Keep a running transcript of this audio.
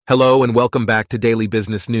Hello and welcome back to Daily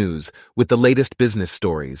Business News with the latest business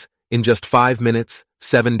stories in just 5 minutes,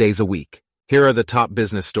 7 days a week. Here are the top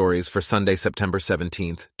business stories for Sunday, September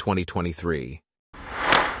 17th, 2023.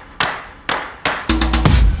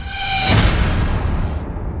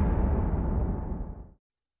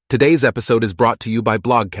 Today's episode is brought to you by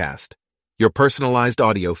Blogcast, your personalized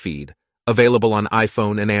audio feed, available on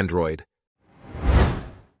iPhone and Android.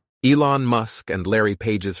 Elon Musk and Larry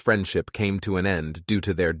Page's friendship came to an end due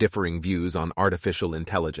to their differing views on artificial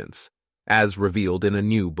intelligence, as revealed in a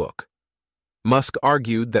new book. Musk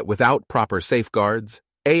argued that without proper safeguards,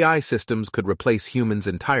 AI systems could replace humans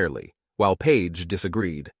entirely, while Page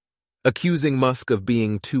disagreed, accusing Musk of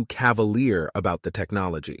being too cavalier about the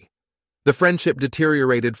technology. The friendship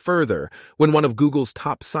deteriorated further when one of Google's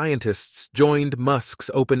top scientists joined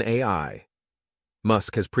Musk's OpenAI.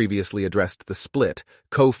 Musk has previously addressed the split,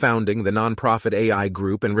 co-founding the nonprofit AI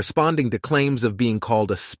group and responding to claims of being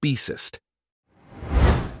called a speciest.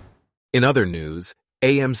 In other news,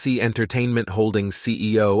 AMC Entertainment Holdings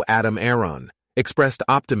CEO Adam Aron expressed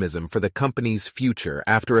optimism for the company's future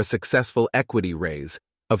after a successful equity raise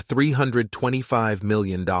of $325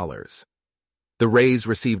 million. The raise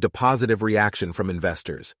received a positive reaction from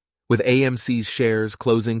investors, with AMC's shares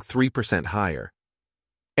closing 3% higher.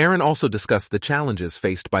 Aron also discussed the challenges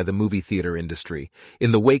faced by the movie theater industry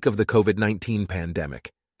in the wake of the COVID-19 pandemic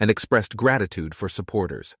and expressed gratitude for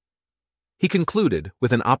supporters. He concluded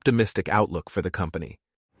with an optimistic outlook for the company.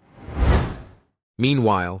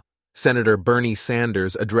 Meanwhile, Senator Bernie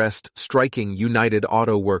Sanders addressed striking United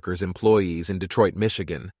Auto Workers employees in Detroit,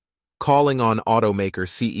 Michigan, calling on automaker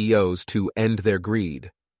CEOs to end their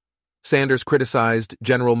greed. Sanders criticized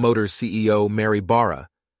General Motors CEO Mary Barra,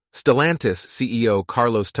 Stellantis CEO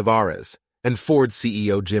Carlos Tavares, and Ford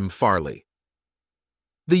CEO Jim Farley.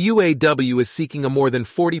 The UAW is seeking a more than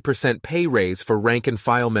 40% pay raise for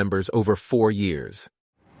rank-and-file members over 4 years.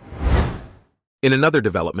 In another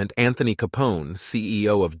development, Anthony Capone,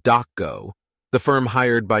 CEO of DocGo, the firm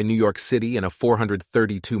hired by New York City in a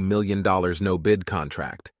 $432 million no-bid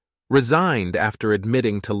contract, resigned after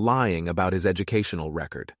admitting to lying about his educational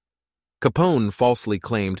record. Capone falsely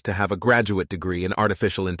claimed to have a graduate degree in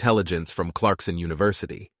artificial intelligence from Clarkson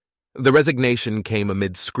University. The resignation came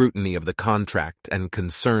amid scrutiny of the contract and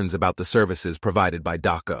concerns about the services provided by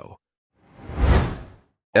DocGo.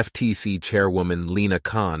 FTC Chairwoman Lina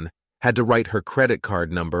Khan had to write her credit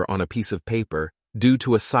card number on a piece of paper due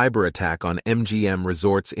to a cyberattack on MGM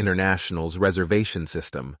Resorts International's reservation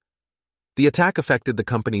system. The attack affected the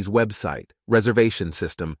company's website, reservation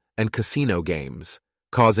system, and casino games,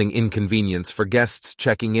 causing inconvenience for guests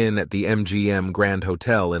checking in at the MGM Grand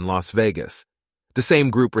Hotel in Las Vegas. The same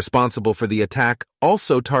group responsible for the attack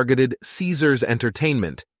also targeted Caesars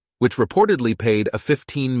Entertainment, which reportedly paid a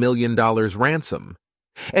 $15 million ransom.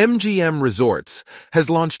 MGM Resorts has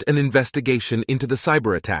launched an investigation into the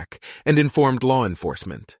cyberattack and informed law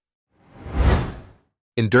enforcement.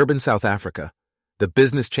 In Durban, South Africa, the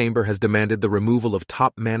business chamber has demanded the removal of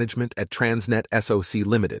top management at Transnet SOC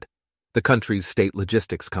Limited, the country's state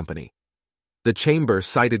logistics company. The chamber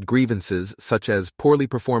cited grievances such as poorly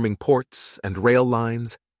performing ports and rail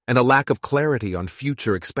lines and a lack of clarity on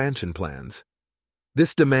future expansion plans.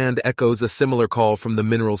 This demand echoes a similar call from the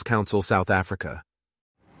Minerals Council South Africa.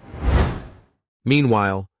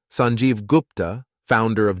 Meanwhile, Sanjeev Gupta,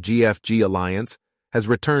 founder of GFG Alliance, has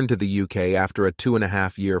returned to the UK after a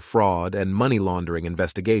 2.5-year fraud and money laundering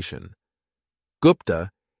investigation. Gupta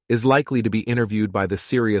is likely to be interviewed by the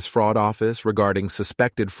Serious Fraud Office regarding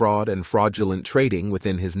suspected fraud and fraudulent trading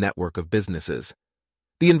within his network of businesses.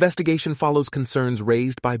 The investigation follows concerns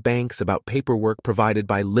raised by banks about paperwork provided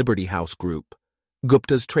by Liberty House Group,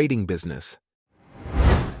 Gupta's trading business.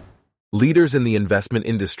 Leaders in the investment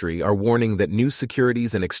industry are warning that new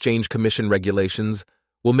Securities and Exchange Commission regulations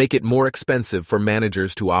will make it more expensive for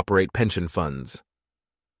managers to operate pension funds.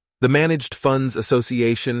 The Managed Funds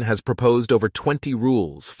Association has proposed over 20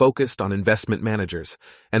 rules focused on investment managers,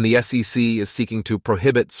 and the SEC is seeking to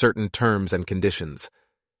prohibit certain terms and conditions.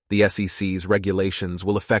 The SEC's regulations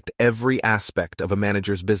will affect every aspect of a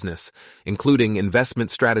manager's business, including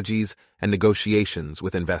investment strategies and negotiations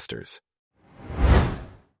with investors.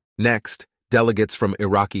 Next, delegates from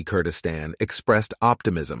Iraqi Kurdistan expressed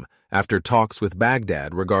optimism after talks with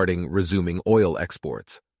Baghdad regarding resuming oil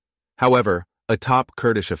exports. However, a top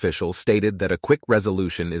Kurdish official stated that a quick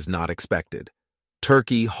resolution is not expected.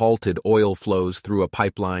 Turkey halted oil flows through a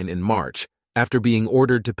pipeline in March after being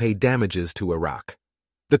ordered to pay damages to Iraq.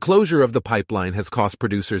 The closure of the pipeline has cost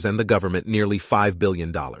producers and the government nearly $5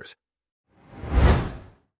 billion.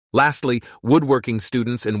 Lastly, woodworking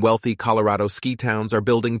students in wealthy Colorado ski towns are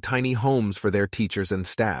building tiny homes for their teachers and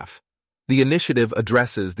staff. The initiative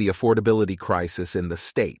addresses the affordability crisis in the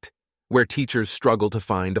state, where teachers struggle to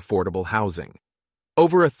find affordable housing.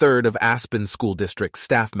 Over a third of Aspen School District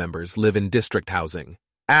staff members live in district housing.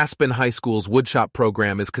 Aspen High School's woodshop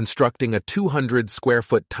program is constructing a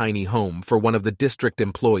 200-square-foot tiny home for one of the district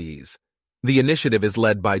employees. The initiative is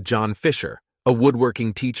led by John Fisher, a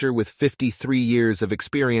woodworking teacher with 53 years of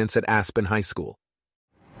experience at Aspen High School.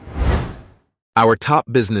 Our top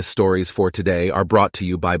business stories for today are brought to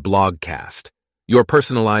you by Blogcast, your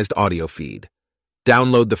personalized audio feed.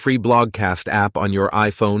 Download the free Blogcast app on your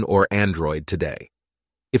iPhone or Android today.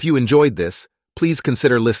 If you enjoyed this, please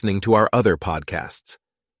consider listening to our other podcasts: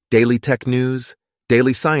 Daily Tech News,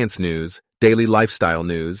 Daily Science News, Daily Lifestyle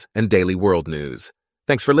News, and Daily World News.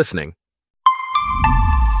 Thanks for listening.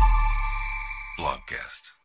 Blogcast.